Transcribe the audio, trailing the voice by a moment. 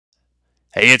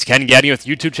Hey, it's Ken Gagne with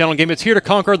YouTube channel Gamebits here to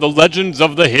conquer the Legends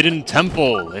of the Hidden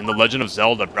Temple in the Legend of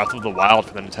Zelda Breath of the Wild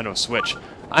for the Nintendo Switch.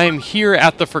 I am here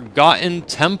at the Forgotten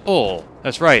Temple.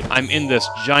 That's right, I'm in this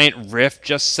giant rift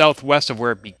just southwest of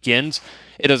where it begins.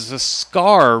 It is a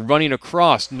scar running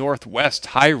across northwest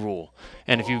Hyrule.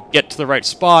 And if you get to the right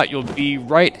spot, you'll be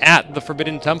right at the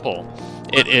Forbidden Temple.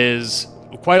 It is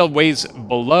quite a ways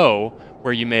below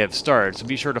where you may have started, so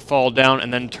be sure to fall down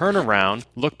and then turn around,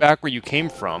 look back where you came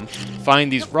from,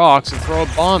 find these rocks and throw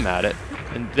a bomb at it,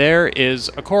 and there is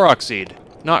a Korok seed.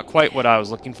 Not quite what I was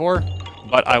looking for,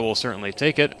 but I will certainly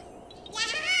take it.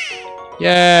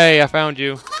 Yay, I found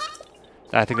you.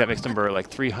 I think that makes number like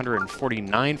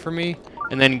 349 for me.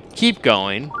 And then keep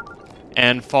going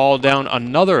and fall down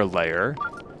another layer.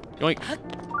 Yoink.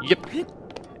 Yep.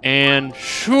 And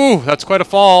shoo, that's quite a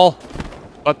fall.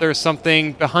 But there's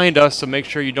something behind us, so make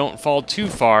sure you don't fall too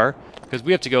far, because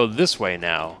we have to go this way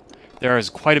now. There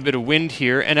is quite a bit of wind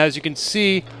here, and as you can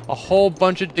see, a whole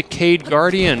bunch of decayed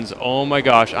guardians. Oh my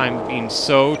gosh, I'm being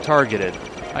so targeted.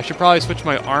 I should probably switch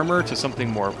my armor to something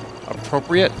more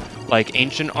appropriate, like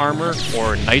ancient armor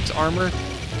or knight's armor,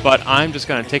 but I'm just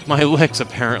going to take my licks,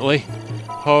 apparently.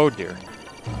 Oh dear.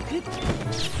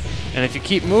 And if you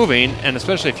keep moving, and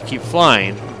especially if you keep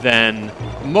flying, then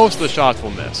most of the shots will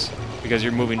miss, because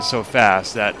you're moving so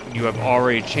fast that you have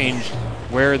already changed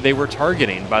where they were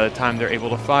targeting by the time they're able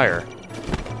to fire.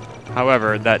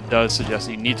 However, that does suggest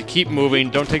that you need to keep moving.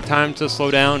 Don't take time to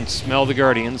slow down and smell the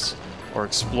guardians, or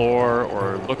explore,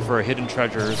 or look for hidden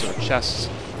treasures or chests.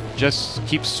 Just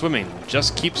keep swimming.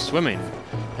 Just keep swimming.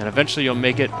 And eventually you'll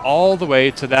make it all the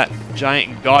way to that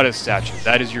giant goddess statue.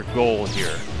 That is your goal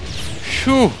here.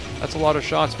 Phew! That's a lot of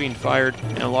shots being fired,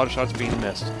 and a lot of shots being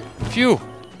missed. Phew!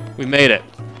 We made it.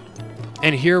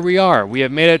 And here we are. We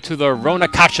have made it to the Rona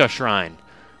shrine.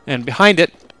 And behind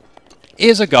it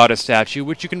is a goddess statue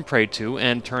which you can pray to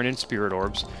and turn in spirit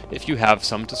orbs if you have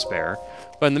some to spare.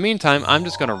 But in the meantime, I'm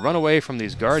just going to run away from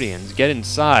these guardians, get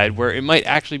inside where it might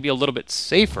actually be a little bit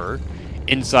safer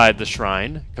inside the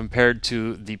shrine compared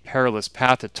to the perilous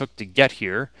path it took to get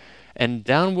here. And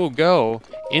down we'll go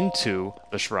into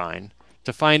the shrine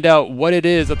to find out what it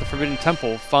is that the Forbidden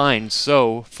Temple finds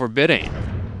so forbidding.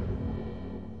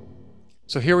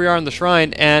 So here we are in the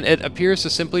shrine, and it appears to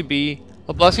simply be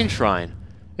a blessing shrine.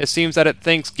 It seems that it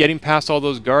thinks getting past all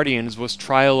those guardians was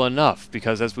trial enough,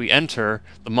 because as we enter,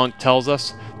 the monk tells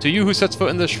us, "To you who sets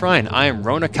foot in this shrine, I am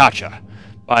Rona Kachta.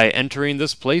 By entering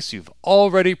this place, you've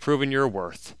already proven your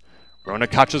worth." Rona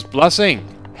Kachta's blessing!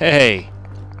 Hey!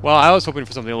 Well, I was hoping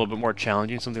for something a little bit more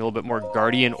challenging, something a little bit more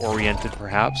guardian-oriented,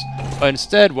 perhaps, but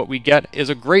instead what we get is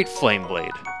a great flame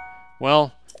blade.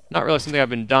 Well, not really something I've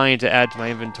been dying to add to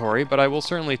my inventory, but I will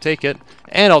certainly take it.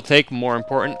 And I'll take, more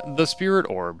important, the spirit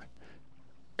orb.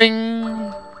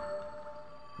 Bing!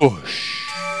 Boosh!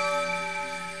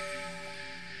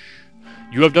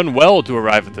 You have done well to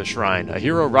arrive at the shrine. A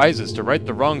hero rises to right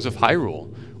the wrongs of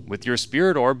Hyrule. With your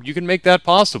spirit orb, you can make that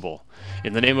possible.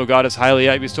 In the name of Goddess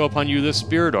Hylia, I bestow upon you this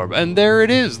spirit orb. And there it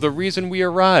is, the reason we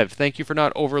arrived. Thank you for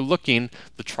not overlooking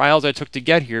the trials I took to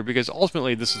get here, because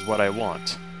ultimately this is what I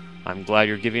want. I'm glad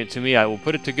you're giving it to me. I will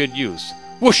put it to good use.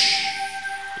 Whoosh!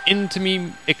 Into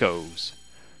me it goes.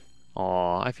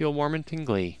 Aw, I feel warm and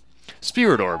tingly.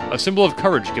 Spirit Orb, a symbol of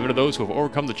courage given to those who have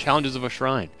overcome the challenges of a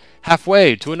shrine.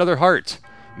 Halfway to another heart.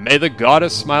 May the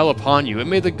goddess smile upon you, and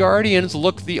may the guardians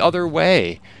look the other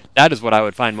way. That is what I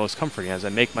would find most comforting as I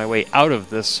make my way out of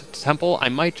this temple. I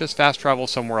might just fast travel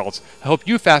somewhere else. I hope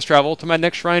you fast travel to my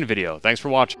next shrine video. Thanks for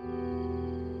watching.